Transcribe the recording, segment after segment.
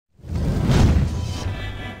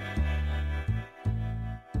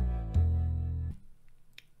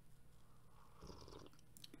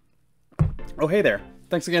Oh hey there,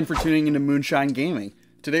 thanks again for tuning into Moonshine Gaming.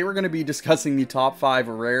 Today we're going to be discussing the top 5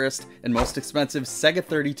 rarest and most expensive Sega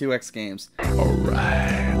 32X games.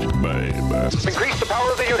 Alright, baby. Increase the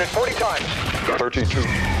power of the unit 40 times.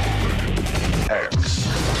 32X.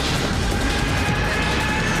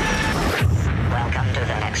 Welcome to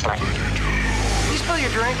the next level. You spill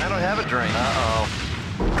your drink? I don't have a drink.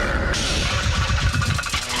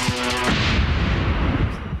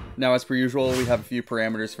 Now, as per usual, we have a few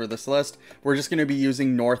parameters for this list. We're just going to be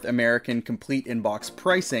using North American complete inbox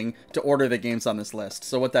pricing to order the games on this list.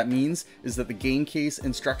 So what that means is that the game case,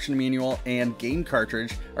 instruction manual, and game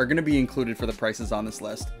cartridge are going to be included for the prices on this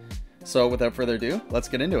list. So without further ado, let's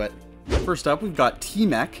get into it. First up, we've got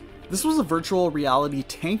T-Mek. This was a virtual reality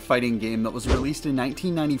tank fighting game that was released in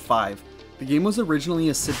 1995. The game was originally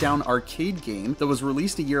a sit-down arcade game that was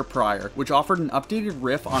released a year prior, which offered an updated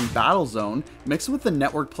riff on Battlezone mixed with the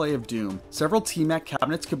network play of Doom. Several T-Mek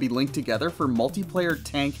cabinets could be linked together for multiplayer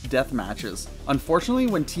tank death matches. Unfortunately,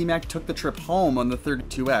 when T-Mek took the trip home on the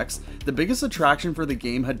 32X, the biggest attraction for the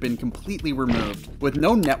game had been completely removed. With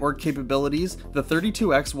no network capabilities, the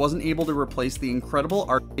 32X wasn't able to replace the incredible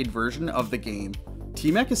arcade version of the game.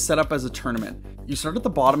 T-Mek is set up as a tournament. You start at the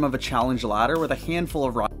bottom of a challenge ladder with a handful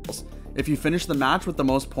of rivals. If you finish the match with the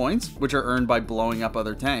most points, which are earned by blowing up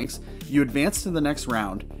other tanks, you advance to the next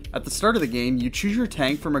round. At the start of the game, you choose your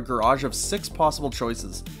tank from a garage of 6 possible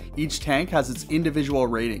choices. Each tank has its individual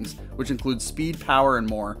ratings, which include speed, power, and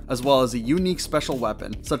more, as well as a unique special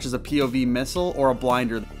weapon, such as a POV missile or a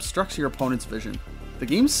blinder that obstructs your opponent's vision. The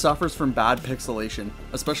game suffers from bad pixelation,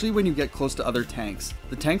 especially when you get close to other tanks.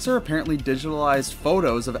 The tanks are apparently digitalized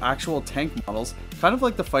photos of actual tank models, kind of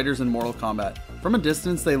like the fighters in Mortal Kombat. From a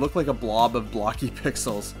distance, they look like a blob of blocky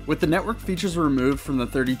pixels. With the network features removed from the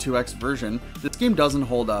 32X version, this game doesn't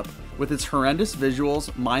hold up. With its horrendous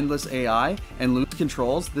visuals, mindless AI, and loose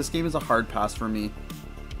controls, this game is a hard pass for me.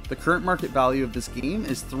 The current market value of this game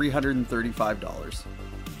is $335.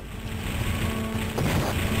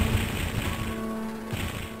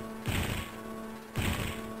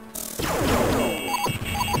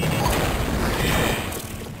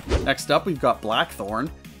 Next up, we've got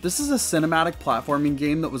Blackthorne. This is a cinematic platforming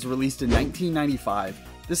game that was released in 1995.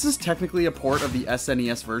 This is technically a port of the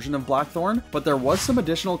SNES version of Blackthorne, but there was some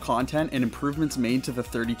additional content and improvements made to the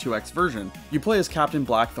 32X version. You play as Captain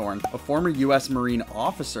Blackthorne, a former US Marine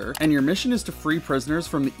officer, and your mission is to free prisoners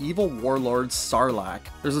from the evil warlord Sarlacc.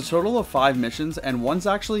 There's a total of 5 missions, and one's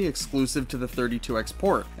actually exclusive to the 32X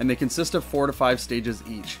port, and they consist of 4 to 5 stages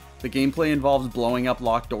each. The gameplay involves blowing up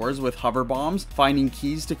locked doors with hover bombs, finding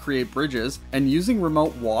keys to create bridges, and using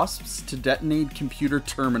remote wasps to detonate computer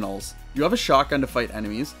terminals. You have a shotgun to fight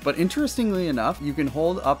enemies, but interestingly enough, you can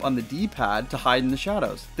hold up on the D-pad to hide in the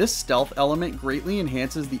shadows. This stealth element greatly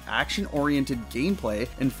enhances the action-oriented gameplay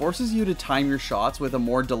and forces you to time your shots with a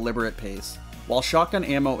more deliberate pace. While shotgun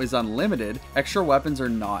ammo is unlimited, extra weapons are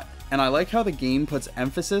not. And I like how the game puts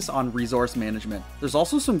emphasis on resource management. There's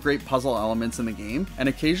also some great puzzle elements in the game, and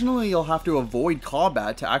occasionally you'll have to avoid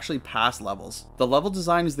combat to actually pass levels. The level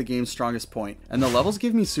design is the game's strongest point, and the levels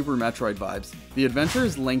give me Super Metroid vibes. The adventure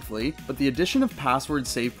is lengthy, but the addition of password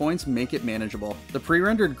save points make it manageable. The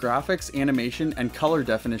pre-rendered graphics, animation, and color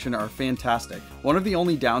definition are fantastic. One of the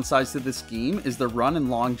only downsides to this game is the run and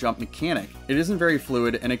long jump mechanic. It isn't very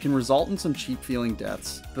fluid, and it can result in some cheap feeling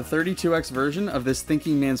deaths. The 32X version of this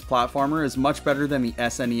thinking man's platformer is much better than the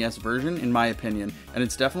SNES version in my opinion, and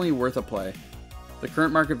it's definitely worth a play. The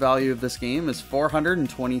current market value of this game is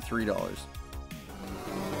 $423.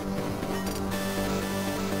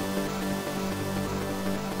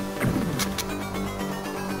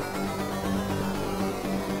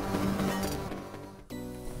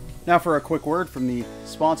 Now for a quick word from the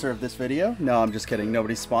sponsor of this video. No, I'm just kidding,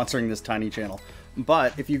 nobody's sponsoring this tiny channel.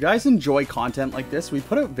 But if you guys enjoy content like this, we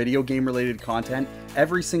put out video game related content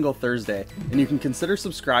every single Thursday, and you can consider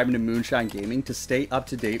subscribing to Moonshine Gaming to stay up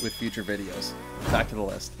to date with future videos. Back to the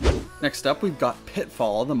list. Next up, we've got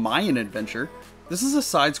Pitfall, the Mayan adventure. This is a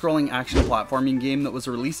side-scrolling action platforming game that was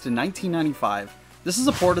released in 1995. This is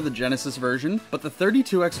a port of the Genesis version, but the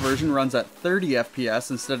 32X version runs at 30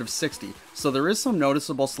 FPS instead of 60, so there is some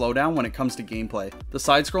noticeable slowdown when it comes to gameplay. The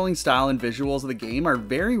side-scrolling style and visuals of the game are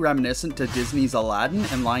very reminiscent to Disney's Aladdin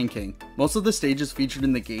and Lion King. Most of the stages featured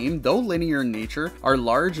in the game, though linear in nature, are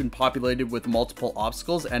large and populated with multiple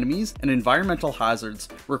obstacles, enemies, and environmental hazards,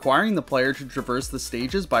 requiring the player to traverse the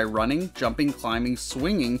stages by running, jumping, climbing,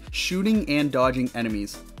 swinging, shooting, and dodging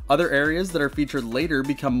enemies. Other areas that are featured later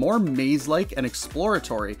become more maze-like and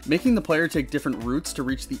exploratory, making the player take different routes to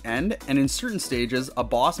reach the end, and in certain stages, a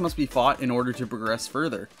boss must be fought in order to progress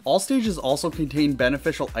further. All stages also contain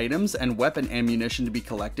beneficial items and weapon ammunition to be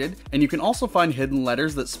collected, and you can also find hidden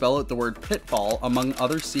letters that spell out the word Pitfall, among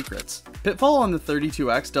other secrets. Pitfall on the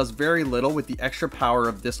 32X does very little with the extra power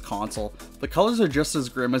of this console. The colors are just as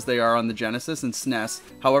grim as they are on the Genesis and SNES,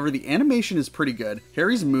 however the animation is pretty good.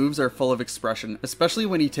 Harry's moves are full of expression, especially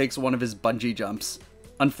when he takes one of his bungee jumps.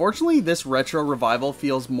 Unfortunately, this retro revival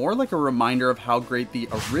feels more like a reminder of how great the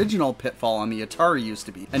original Pitfall on the Atari used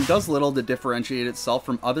to be, and does little to differentiate itself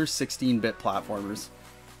from other 16-bit platformers.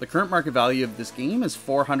 The current market value of this game is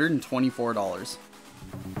 $424.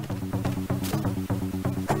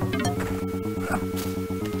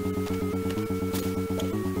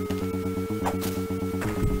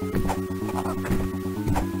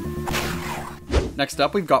 Next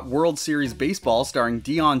up, we've got World Series Baseball starring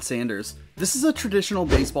Deion Sanders. This is a traditional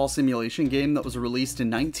baseball simulation game that was released in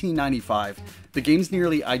 1995. The game's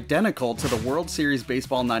nearly identical to the World Series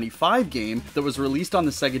Baseball 95 game that was released on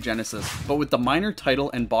the Sega Genesis, but with the minor title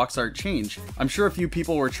and box art change. I'm sure a few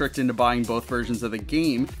people were tricked into buying both versions of the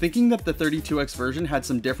game, thinking that the 32X version had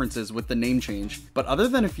some differences with the name change, but other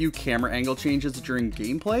than a few camera angle changes during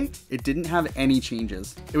gameplay, it didn't have any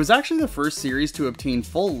changes. It was actually the first series to obtain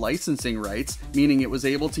full licensing rights, meaning it was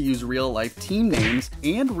able to use real-life team names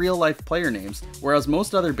and real-life player names, whereas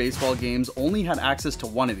most other baseball games only had access to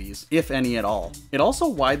one of these, if any at all. It also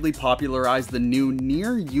widely popularized the new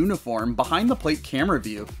near uniform behind the plate camera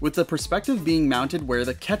view, with the perspective being mounted where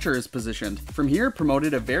the catcher is positioned. From here, it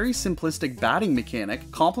promoted a very simplistic batting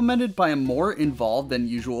mechanic, complemented by a more involved than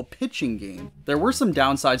usual pitching game. There were some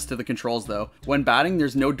downsides to the controls though. When batting,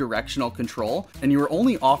 there's no directional control, and you are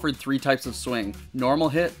only offered 3 types of swing: normal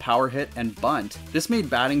hit, power hit, and bunt. This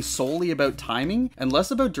made batting solely about timing, and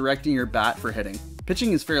less about directing your bat for hitting.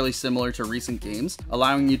 Pitching is fairly similar to recent games,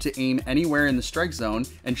 allowing you to aim anywhere in the strike zone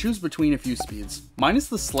and choose between a few speeds. Minus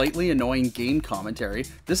the slightly annoying game commentary,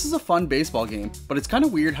 this is a fun baseball game, but it's kind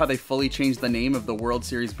of weird how they fully changed the name of the World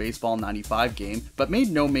Series Baseball 95 game, but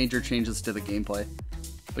made no major changes to the gameplay.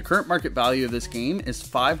 The current market value of this game is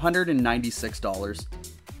 $596.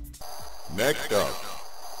 Next up,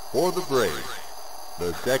 for the Braves,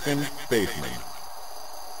 the second baseman.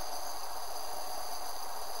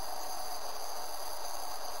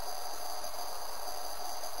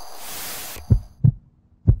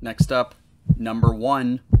 Next up, number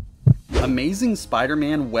 1, Amazing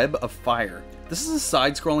Spider-Man Web of Fire. This is a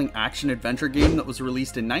side-scrolling action-adventure game that was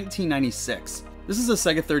released in 1996. This is a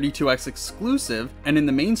Sega 32X exclusive, and in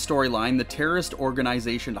the main storyline, the terrorist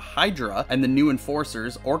organization Hydra and the new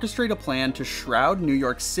enforcers orchestrate a plan to shroud New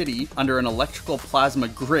York City under an electrical plasma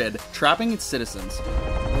grid, trapping its citizens.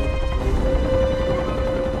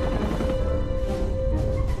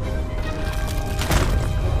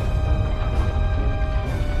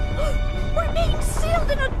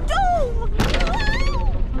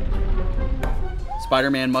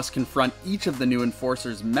 Spider-Man must confront each of the new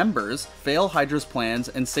Enforcers' members, fail Hydra's plans,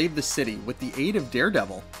 and save the city with the aid of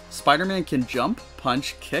Daredevil. Spider-Man can jump,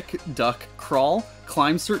 punch, kick, duck, crawl,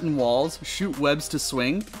 climb certain walls, shoot webs to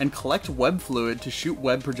swing, and collect web fluid to shoot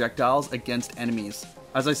web projectiles against enemies.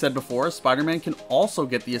 As I said before, Spider-Man can also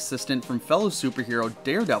get the assistance from fellow superhero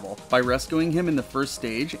Daredevil by rescuing him in the first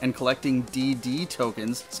stage and collecting DD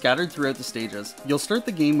tokens scattered throughout the stages. You'll start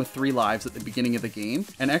the game with 3 lives at the beginning of the game,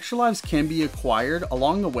 and extra lives can be acquired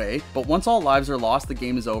along the way, but once all lives are lost, the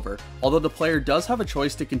game is over, although the player does have a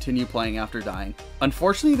choice to continue playing after dying.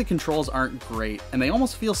 Unfortunately, the controls aren't great, and they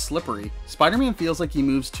almost feel slippery. Spider-Man feels like he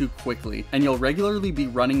moves too quickly, and you'll regularly be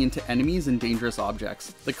running into enemies and dangerous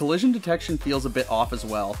objects. The collision detection feels a bit off as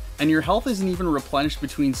well, and your health isn't even replenished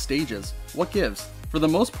between stages. What gives? For the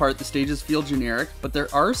most part, the stages feel generic, but there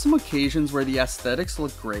are some occasions where the aesthetics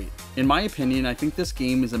look great. In my opinion, I think this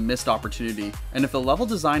game is a missed opportunity, and if the level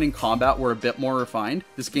design and combat were a bit more refined,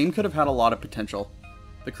 this game could have had a lot of potential.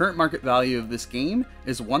 The current market value of this game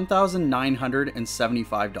is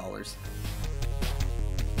 $1,975.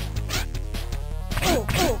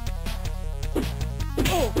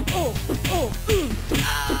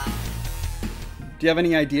 Do you have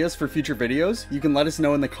any ideas for future videos? You can let us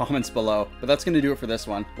know in the comments below, but that's going to do it for this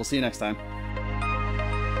one. We'll see you next time.